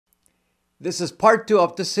This is part 2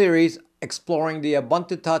 of the series exploring the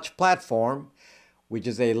Ubuntu Touch platform, which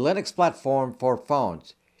is a Linux platform for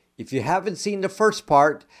phones. If you haven't seen the first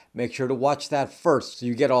part, make sure to watch that first so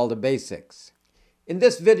you get all the basics. In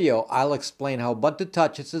this video, I'll explain how Ubuntu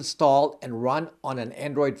Touch is installed and run on an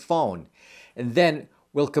Android phone, and then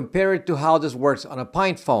we'll compare it to how this works on a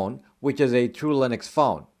Pinephone, which is a true Linux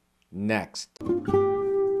phone. Next.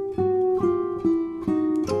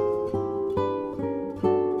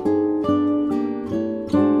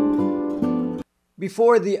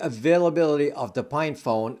 Before the availability of the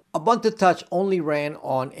Pinephone, Ubuntu Touch only ran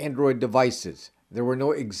on Android devices. There were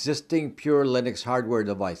no existing pure Linux hardware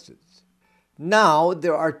devices. Now,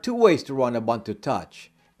 there are two ways to run Ubuntu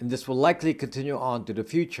Touch, and this will likely continue on to the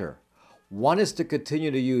future. One is to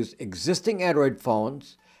continue to use existing Android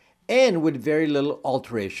phones, and with very little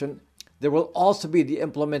alteration, there will also be the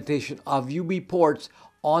implementation of Ubports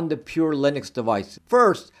on the pure Linux device.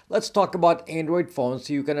 First, let's talk about Android phones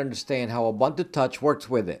so you can understand how Ubuntu Touch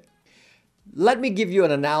works with it. Let me give you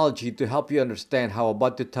an analogy to help you understand how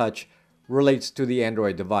Ubuntu Touch relates to the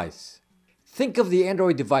Android device. Think of the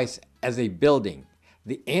Android device as a building.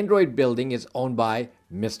 The Android building is owned by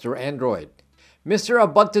Mr. Android. Mr.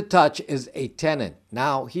 Ubuntu Touch is a tenant.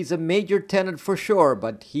 Now, he's a major tenant for sure,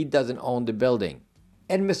 but he doesn't own the building.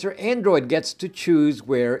 And Mr. Android gets to choose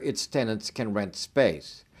where its tenants can rent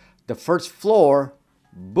space. The first floor,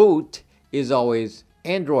 boot, is always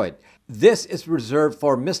Android. This is reserved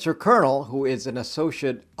for Mr. Kernel, who is an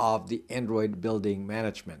associate of the Android building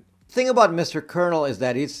management. The thing about Mr. Kernel is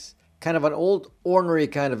that he's kind of an old, ornery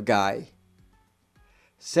kind of guy,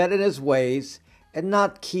 set in his ways, and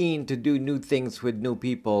not keen to do new things with new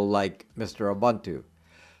people like Mr. Ubuntu.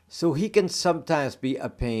 So he can sometimes be a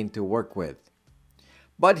pain to work with.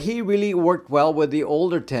 But he really worked well with the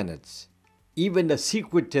older tenants, even the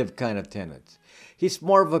secretive kind of tenants. He's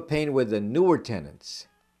more of a pain with the newer tenants.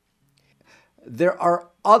 There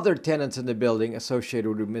are other tenants in the building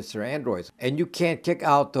associated with Mr. Android, and you can't kick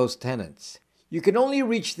out those tenants. You can only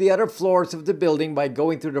reach the other floors of the building by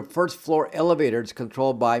going through the first floor elevators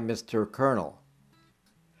controlled by Mr. Kernel.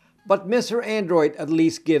 But Mr. Android at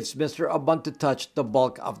least gives Mr. Ubuntu Touch the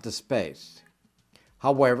bulk of the space.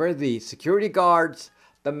 However, the security guards,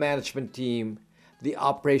 the management team, the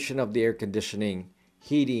operation of the air conditioning,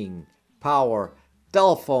 heating, power,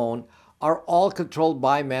 telephone are all controlled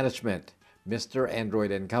by management, Mr.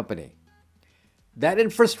 Android and Company. That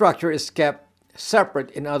infrastructure is kept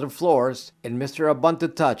separate in other floors, and Mr.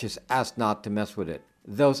 Ubuntu Touch is asked not to mess with it.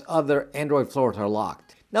 Those other Android floors are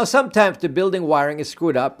locked. Now, sometimes the building wiring is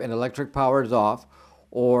screwed up and electric power is off,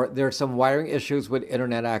 or there are some wiring issues with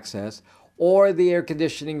internet access, or the air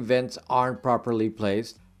conditioning vents aren't properly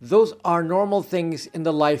placed. Those are normal things in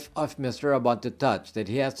the life of Mr. Ubuntu Touch that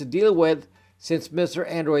he has to deal with since Mr.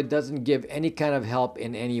 Android doesn't give any kind of help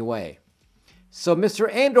in any way. So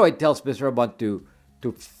Mr. Android tells Mr. Ubuntu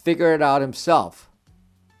to figure it out himself,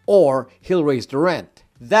 or he'll raise the rent.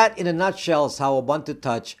 That in a nutshell is how Ubuntu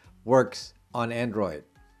Touch works on Android.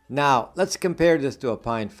 Now, let's compare this to a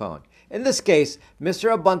Pinephone. In this case,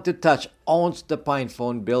 Mr. Ubuntu Touch owns the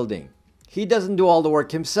Pinephone building. He doesn't do all the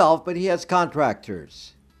work himself, but he has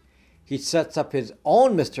contractors. He sets up his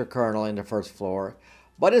own Mr. Kernel in the first floor,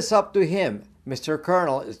 but it's up to him. Mr.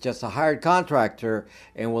 Kernel is just a hired contractor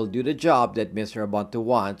and will do the job that Mr. Ubuntu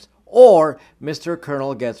wants, or Mr.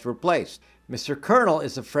 Kernel gets replaced. Mr. Kernel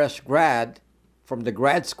is a fresh grad from the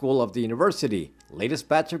grad school of the university, latest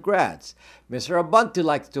batch of grads. Mr. Ubuntu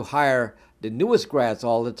likes to hire the newest grads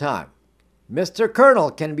all the time. Mr.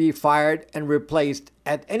 Kernel can be fired and replaced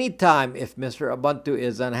at any time if Mr. Ubuntu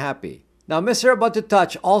is unhappy. Now, Mr. Ubuntu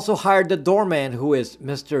Touch also hired the doorman who is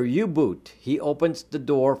Mr. U-Boot. He opens the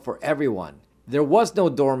door for everyone. There was no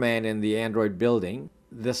doorman in the Android building.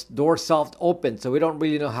 This door self-opens, so we don't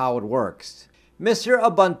really know how it works. Mr.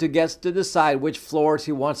 Ubuntu gets to decide which floors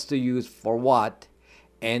he wants to use for what,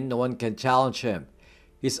 and no one can challenge him.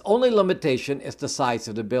 His only limitation is the size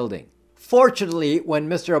of the building. Fortunately, when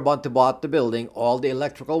Mr. Ubuntu bought the building, all the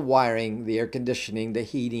electrical wiring, the air conditioning, the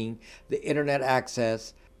heating, the internet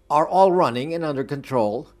access are all running and under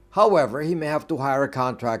control. However, he may have to hire a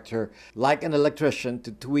contractor like an electrician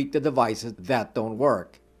to tweak the devices that don't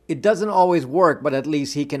work. It doesn't always work, but at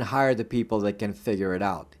least he can hire the people that can figure it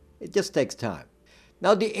out. It just takes time.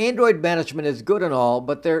 Now, the Android management is good and all,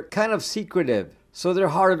 but they're kind of secretive, so they're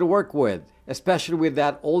harder to work with, especially with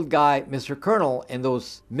that old guy, Mr. Kernel, and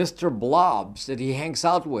those Mr. Blobs that he hangs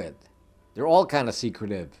out with. They're all kind of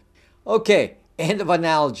secretive. Okay, end of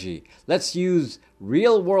analogy. Let's use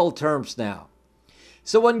real-world terms now.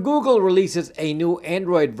 So when Google releases a new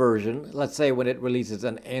Android version, let's say when it releases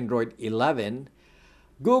an Android 11,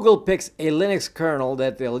 Google picks a Linux kernel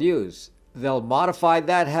that they'll use. They'll modify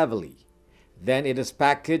that heavily. Then it is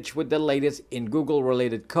packaged with the latest in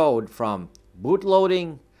Google-related code, from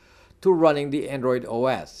bootloading to running the Android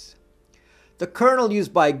OS. The kernel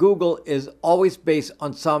used by Google is always based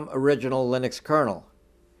on some original Linux kernel.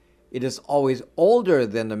 It is always older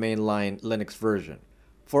than the mainline Linux version.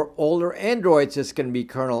 For older Androids, this can be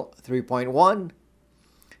kernel 3.1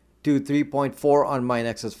 to 3.4 on my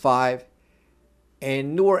Nexus 5,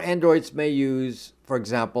 and newer Androids may use, for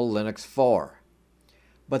example, Linux 4.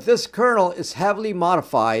 But this kernel is heavily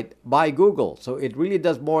modified by Google, so it really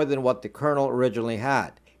does more than what the kernel originally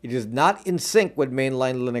had. It is not in sync with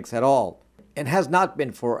mainline Linux at all, and has not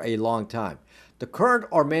been for a long time. The current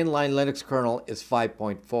or mainline Linux kernel is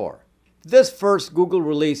 5.4. This first Google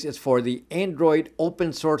release is for the Android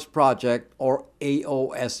Open Source Project, or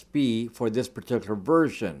AOSP, for this particular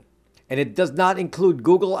version. And it does not include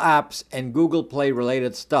Google Apps and Google Play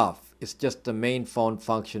related stuff. It's just the main phone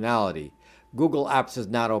functionality. Google Apps is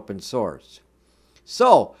not open source.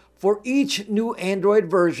 So, for each new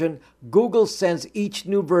Android version, Google sends each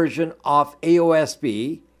new version of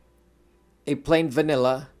AOSP, a plain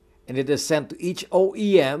vanilla, and it is sent to each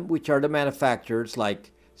OEM, which are the manufacturers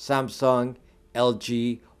like Samsung,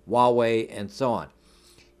 LG, Huawei, and so on.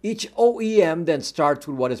 Each OEM then starts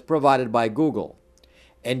with what is provided by Google,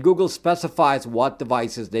 and Google specifies what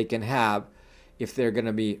devices they can have if they're going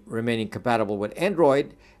to be remaining compatible with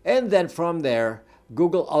Android, and then from there,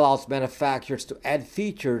 Google allows manufacturers to add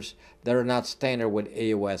features that are not standard with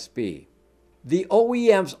AOSP. The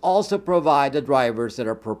OEMs also provide the drivers that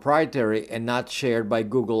are proprietary and not shared by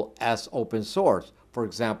Google as open source, for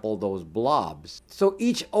example, those blobs. So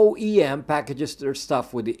each OEM packages their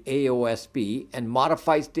stuff with the AOSP and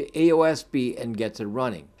modifies the AOSP and gets it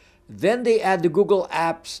running. Then they add the Google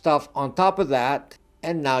App stuff on top of that,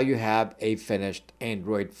 and now you have a finished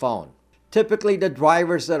Android phone. Typically, the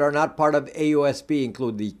drivers that are not part of AOSP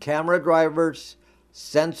include the camera drivers,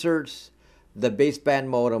 sensors, the baseband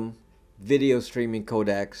modem, video streaming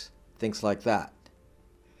codecs, things like that.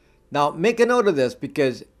 Now, make a note of this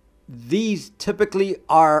because these typically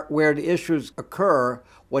are where the issues occur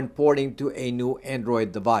when porting to a new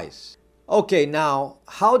Android device. Okay, now,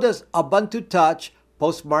 how does Ubuntu Touch,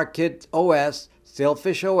 Postmarket OS,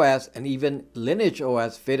 Sailfish OS, and even Lineage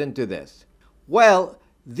OS fit into this? Well,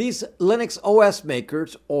 these Linux OS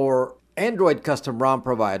makers or Android custom ROM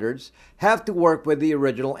providers have to work with the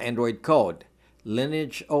original Android code.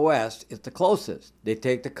 Lineage OS is the closest. They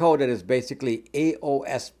take the code that is basically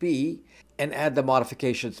AOSP and add the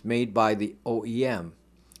modifications made by the OEM.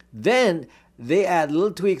 Then they add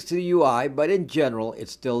little tweaks to the UI, but in general,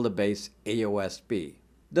 it's still the base AOSP.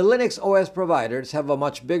 The Linux OS providers have a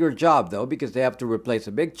much bigger job though, because they have to replace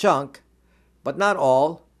a big chunk, but not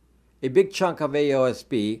all, a big chunk of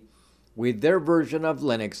AOSP with their version of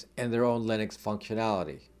Linux and their own Linux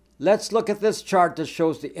functionality. Let's look at this chart that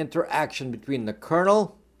shows the interaction between the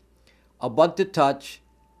kernel, Ubuntu Touch,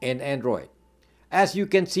 and Android. As you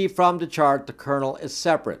can see from the chart, the kernel is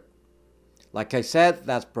separate. Like I said,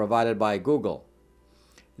 that's provided by Google.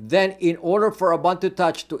 Then, in order for Ubuntu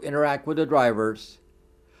Touch to interact with the drivers,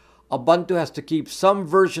 Ubuntu has to keep some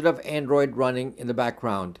version of Android running in the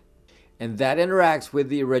background, and that interacts with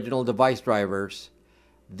the original device drivers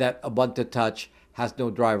that Ubuntu Touch has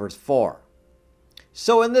no drivers for.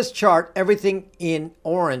 So in this chart, everything in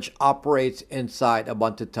orange operates inside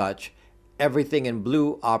Ubuntu Touch. Everything in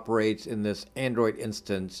blue operates in this Android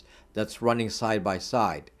instance that's running side by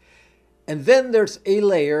side. And then there's a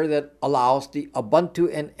layer that allows the Ubuntu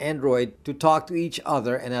and Android to talk to each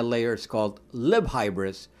other, and that layer is called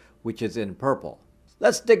libhybris, which is in purple.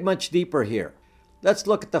 Let's dig much deeper here. Let's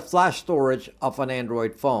look at the flash storage of an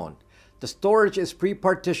Android phone. The storage is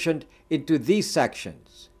pre-partitioned into these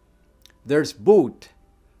sections. There's boot,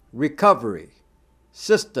 recovery,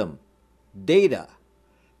 system, data,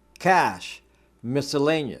 cache,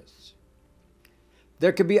 miscellaneous.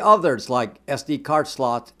 There could be others like SD card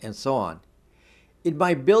slots and so on. In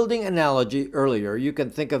my building analogy earlier, you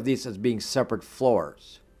can think of these as being separate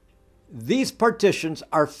floors. These partitions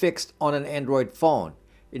are fixed on an Android phone.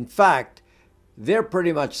 In fact, they're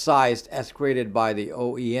pretty much sized as created by the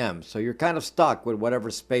OEM, so you're kind of stuck with whatever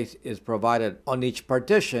space is provided on each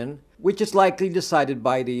partition, which is likely decided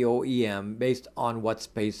by the OEM based on what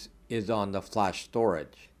space is on the flash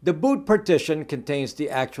storage. The boot partition contains the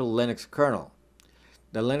actual Linux kernel.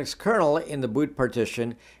 The Linux kernel in the boot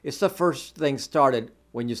partition is the first thing started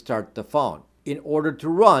when you start the phone. In order to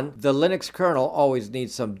run, the Linux kernel always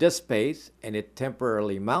needs some disk space, and it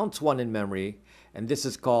temporarily mounts one in memory, and this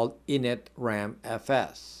is called init RAM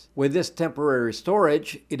FS. With this temporary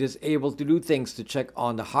storage, it is able to do things to check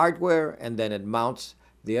on the hardware, and then it mounts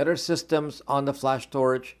the other systems on the flash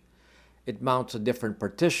storage. It mounts the different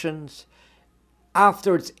partitions.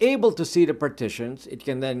 After it's able to see the partitions, it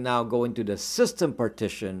can then now go into the system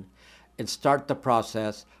partition and start the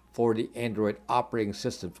process for the Android operating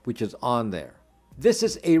system, which is on there. This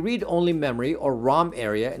is a read-only memory or ROM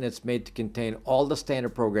area, and it's made to contain all the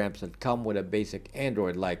standard programs that come with a basic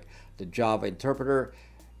Android, like the Java interpreter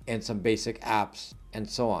and some basic apps and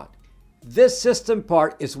so on. This system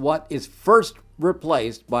part is what is first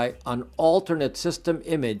replaced by an alternate system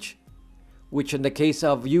image, which in the case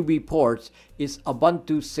of Ubports is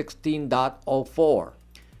Ubuntu 16.04.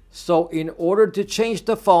 So in order to change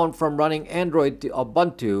the phone from running Android to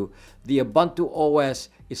Ubuntu, the Ubuntu OS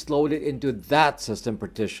is loaded into that system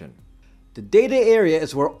partition. The data area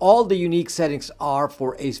is where all the unique settings are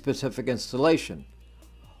for a specific installation.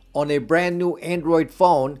 On a brand new Android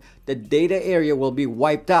phone, the data area will be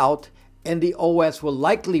wiped out and the OS will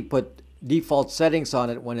likely put default settings on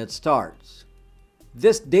it when it starts.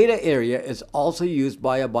 This data area is also used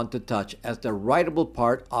by Ubuntu Touch as the writable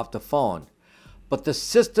part of the phone, but the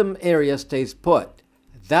system area stays put.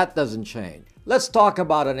 That doesn't change. Let's talk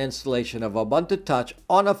about an installation of Ubuntu Touch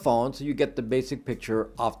on a phone so you get the basic picture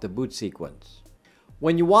of the boot sequence.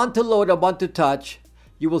 When you want to load Ubuntu Touch,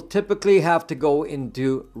 you will typically have to go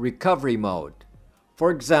into recovery mode.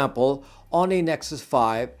 For example, on a Nexus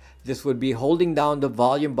 5, this would be holding down the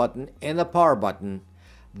volume button and the power button.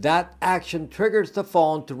 That action triggers the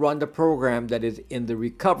phone to run the program that is in the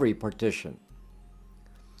recovery partition.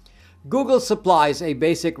 Google supplies a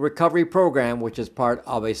basic recovery program which is part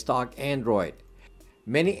of a stock Android.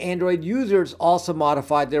 Many Android users also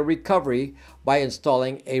modify their recovery by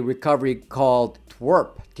installing a recovery called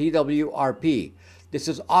TWRP, T-W-R-P. This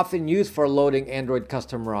is often used for loading Android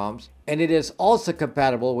custom ROMs, and it is also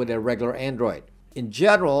compatible with a regular Android. In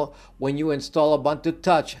general, when you install Ubuntu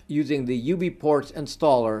Touch using the Ubports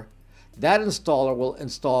installer, that installer will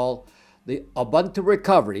install the Ubuntu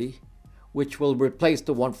Recovery, which will replace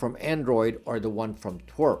the one from Android or the one from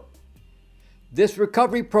TWRP. This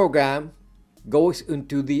recovery program goes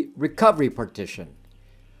into the recovery partition.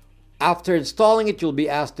 After installing it, you'll be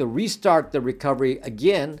asked to restart the recovery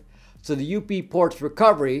again, so the Ubports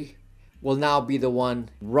recovery will now be the one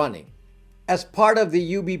running. As part of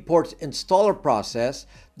the Ubports installer process,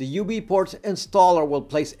 the Ubports installer will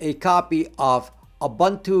place a copy of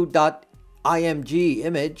ubuntu.img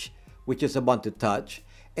image, which is Ubuntu Touch,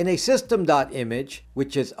 and a system.image,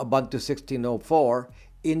 which is Ubuntu 16.04,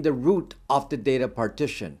 in the root of the data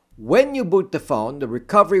partition. When you boot the phone, the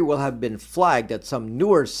recovery will have been flagged that some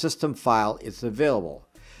newer system file is available.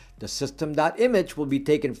 The system.image will be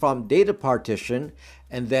taken from data partition,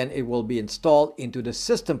 and then it will be installed into the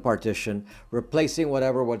system partition, replacing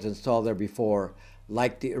whatever was installed there before,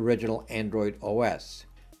 like the original Android OS.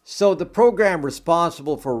 So the program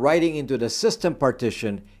responsible for writing into the system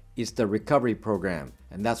partition is the recovery program,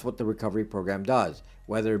 and that's what the recovery program does,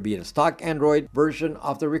 whether it be the stock Android version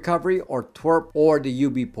of the recovery or TWRP or the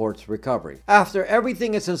Ubports recovery. After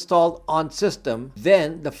everything is installed on system,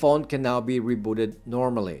 then the phone can now be rebooted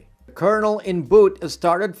normally. The kernel in boot is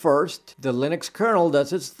started first. The Linux kernel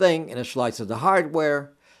does its thing, initializes the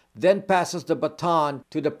hardware, then passes the baton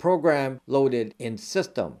to the program loaded in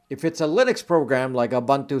system. If it's a Linux program like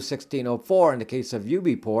Ubuntu 16.04 in the case of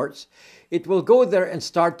Ubports, it will go there and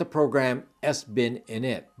start the program sbin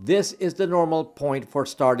init. This is the normal point for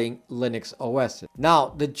starting Linux OS.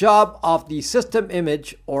 Now, the job of the system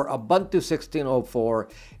image or Ubuntu 16.04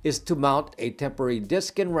 is to mount a temporary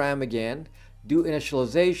disk and RAM again, do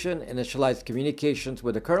initialization, initialize communications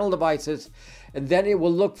with the kernel devices, and then it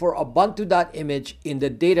will look for ubuntu.image in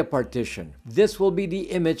the data partition. This will be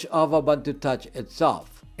the image of Ubuntu Touch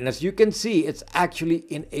itself. And as you can see, it's actually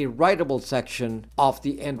in a writable section of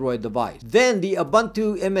the Android device. Then the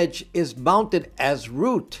Ubuntu image is mounted as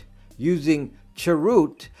root using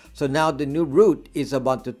chroot. So now the new root is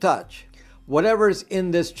Ubuntu Touch. Whatever is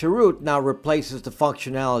in this chroot now replaces the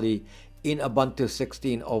functionality in Ubuntu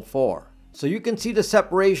 16.04. So you can see the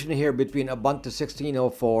separation here between Ubuntu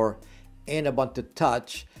 16.04 and Ubuntu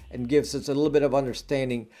Touch, and gives us a little bit of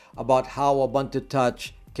understanding about how Ubuntu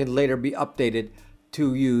Touch can later be updated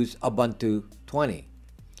to use Ubuntu 20.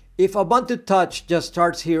 If Ubuntu Touch just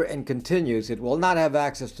starts here and continues, it will not have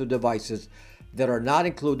access to devices that are not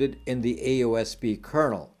included in the AOSP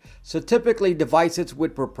kernel. So typically devices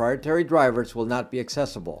with proprietary drivers will not be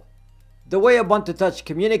accessible. The way Ubuntu Touch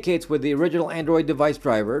communicates with the original Android device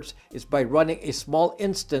drivers is by running a small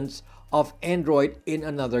instance of Android in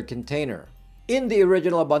another container. In the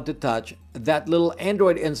original Ubuntu Touch, that little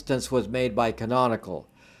Android instance was made by Canonical.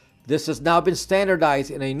 This has now been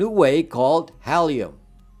standardized in a new way called Halium.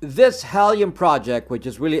 This Halium project, which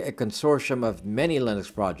is really a consortium of many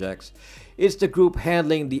Linux projects, is the group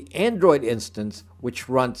handling the Android instance which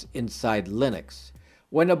runs inside Linux.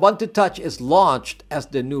 When Ubuntu Touch is launched as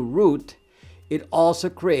the new root, it also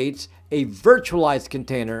creates a virtualized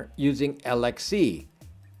container using LXC,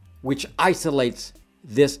 which isolates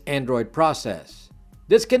this Android process.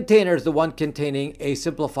 This container is the one containing a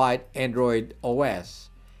simplified Android OS.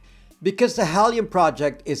 Because the Halium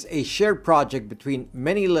project is a shared project between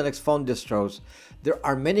many Linux phone distros, there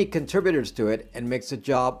are many contributors to it and makes the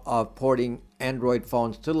job of porting Android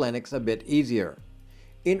phones to Linux a bit easier.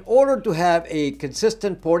 In order to have a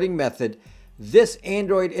consistent porting method, this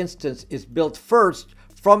Android instance is built first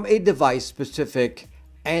from a device-specific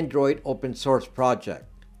Android open source project.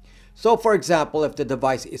 So for example, if the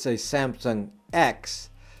device is a Samsung X,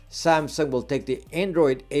 Samsung will take the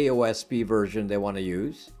Android AOSP version they want to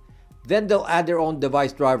use. Then they'll add their own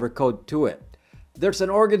device driver code to it. There's an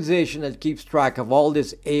organization that keeps track of all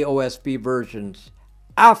these AOSP versions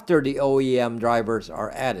after the OEM drivers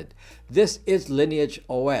are added. This is Lineage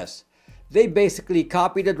OS. They basically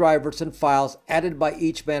copy the drivers and files added by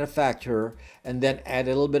each manufacturer and then add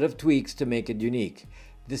a little bit of tweaks to make it unique.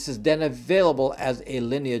 This is then available as a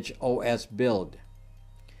Lineage OS build.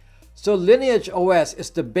 So Lineage OS is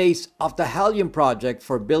the base of the Halium project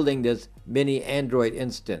for building this mini Android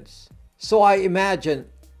instance. So I imagine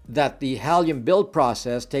that the Halium build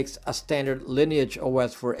process takes a standard Lineage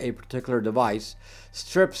OS for a particular device,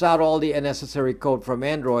 strips out all the unnecessary code from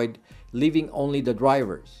Android, leaving only the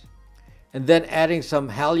drivers, and then adding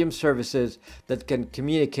some Halium services that can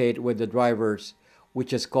communicate with the drivers,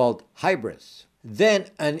 which is called Hybris. Then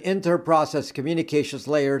an inter-process communications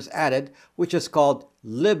layer is added, which is called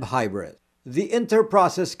libhybris. The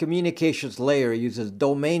inter-process communications layer uses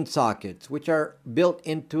domain sockets, which are built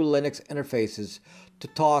into Linux interfaces to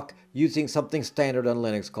talk using something standard on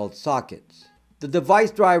Linux called sockets. The device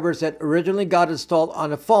drivers that originally got installed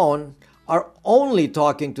on a phone are only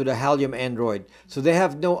talking to the Halium Android, so they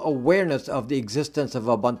have no awareness of the existence of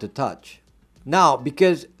Ubuntu Touch. Now,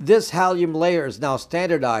 because this Halium layer is now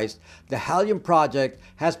standardized, the Halium project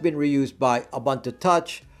has been reused by Ubuntu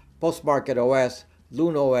Touch, Postmarket OS,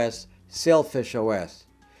 Loon OS, Sailfish OS.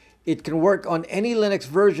 It can work on any Linux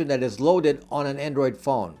version that is loaded on an Android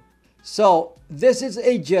phone. So, this is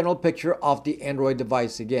a general picture of the Android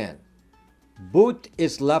device again. Boot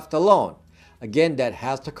is left alone. Again, that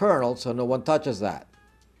has the kernel, so no one touches that.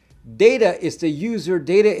 Data is the user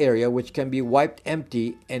data area, which can be wiped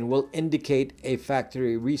empty and will indicate a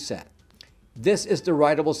factory reset. This is the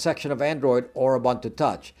writable section of Android or Ubuntu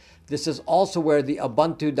Touch. This is also where the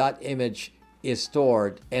ubuntu.image is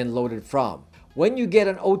stored and loaded from. When you get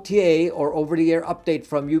an OTA or over-the-air update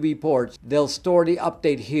from Ubports, they'll store the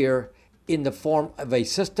update here in the form of a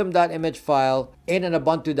system.image file and an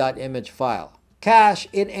ubuntu.image file. Cache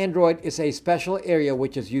in Android is a special area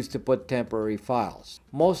which is used to put temporary files.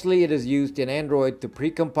 Mostly it is used in Android to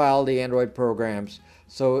precompile the Android programs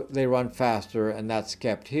so they run faster, and that's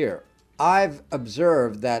kept here. I've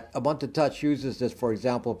observed that Ubuntu Touch uses this, for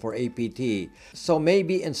example, for APT. So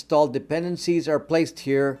maybe installed dependencies are placed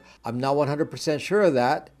here. I'm not 100% sure of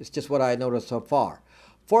that. It's just what I noticed so far.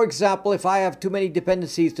 For example, if I have too many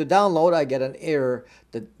dependencies to download, I get an error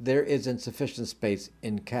that there isn't sufficient space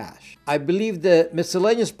in cache. I believe the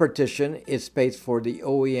miscellaneous partition is space for the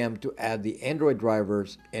OEM to add the Android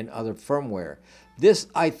drivers and other firmware. This,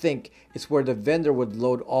 I think, is where the vendor would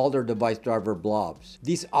load all their device driver blobs.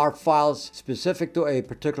 These are files specific to a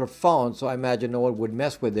particular phone, so I imagine no one would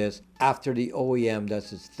mess with this after the OEM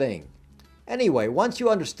does its thing. Anyway, once you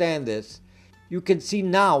understand this, you can see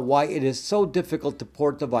now why it is so difficult to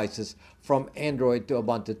port devices from Android to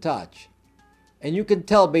Ubuntu Touch. And you can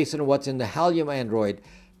tell based on what's in the Halium Android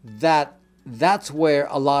that that's where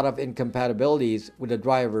a lot of incompatibilities with the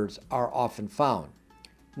drivers are often found.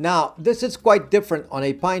 Now, this is quite different on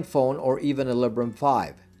a Pinephone or even a Librem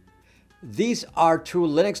 5. These are true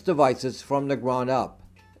Linux devices from the ground up.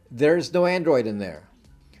 There is no Android in there.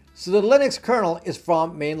 So the Linux kernel is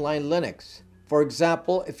from mainline Linux. For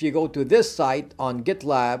example, if you go to this site on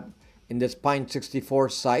GitLab, in this Pine64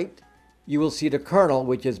 site, you will see the kernel,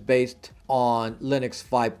 which is based on Linux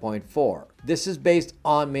 5.4. This is based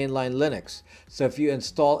on mainline Linux. So if you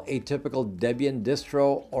install a typical Debian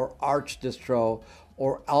distro or Arch distro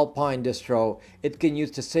or Alpine distro, it can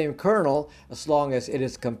use the same kernel as long as it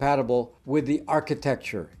is compatible with the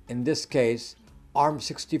architecture. In this case,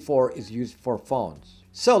 ARM64 is used for phones.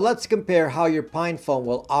 So let's compare how your Pinephone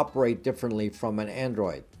will operate differently from an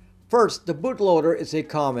Android. First, the bootloader is a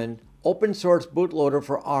common open source bootloader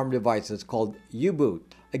for ARM devices called Ubuntu.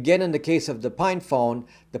 Again, in the case of the Pinephone,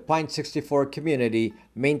 the Pine64 community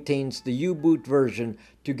maintains the U-boot version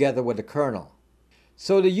together with the kernel.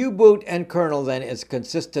 So the U-boot and kernel then is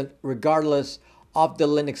consistent regardless of the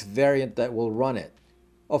Linux variant that will run it.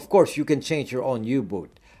 Of course, you can change your own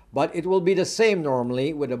U-boot, but it will be the same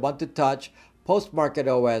normally with Ubuntu Touch, Postmarket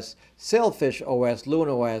OS, Sailfish OS,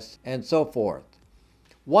 Luna OS, and so forth.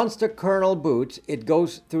 Once the kernel boots, it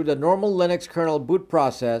goes through the normal Linux kernel boot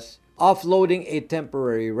process, offloading a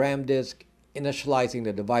temporary RAM disk, initializing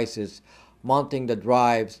the devices, mounting the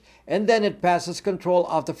drives, and then it passes control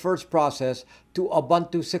of the first process to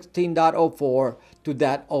Ubuntu 16.04 to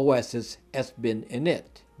that OS's sbin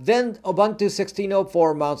init. Then Ubuntu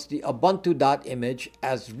 16.04 mounts the ubuntu.image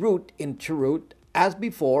as root into root as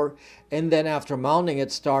before, and then after mounting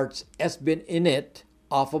it starts sbin init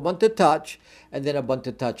of Ubuntu Touch, and then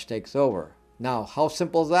Ubuntu Touch takes over. Now, how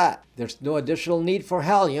simple is that? There's no additional need for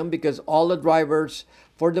Halium because all the drivers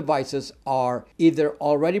for devices are either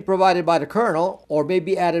already provided by the kernel or may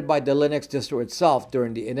be added by the Linux distro itself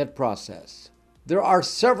during the init process. There are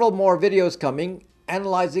several more videos coming.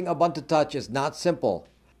 Analyzing Ubuntu Touch is not simple,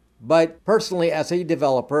 but personally as a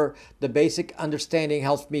developer, the basic understanding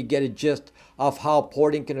helps me get a gist of how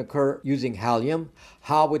porting can occur using Halium,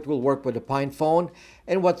 how it will work with the Pinephone,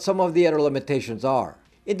 and what some of the other limitations are.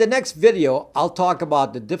 In the next video, I'll talk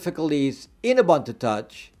about the difficulties in Ubuntu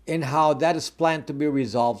Touch and how that is planned to be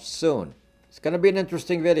resolved soon. It's going to be an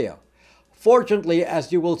interesting video. Fortunately,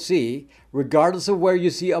 as you will see, regardless of where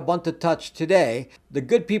you see Ubuntu Touch today, the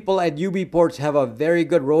good people at Ubports have a very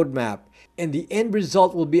good roadmap, and the end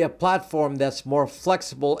result will be a platform that's more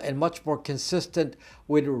flexible and much more consistent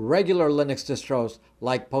with regular Linux distros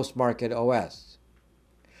like Postmarket OS.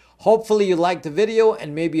 Hopefully you liked the video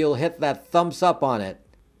and maybe you'll hit that thumbs up on it.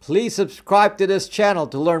 Please subscribe to this channel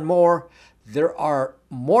to learn more. There are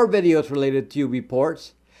more videos related to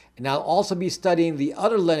Ubports, and I'll also be studying the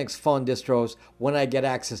other Linux phone distros when I get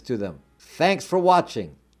access to them. Thanks for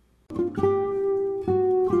watching.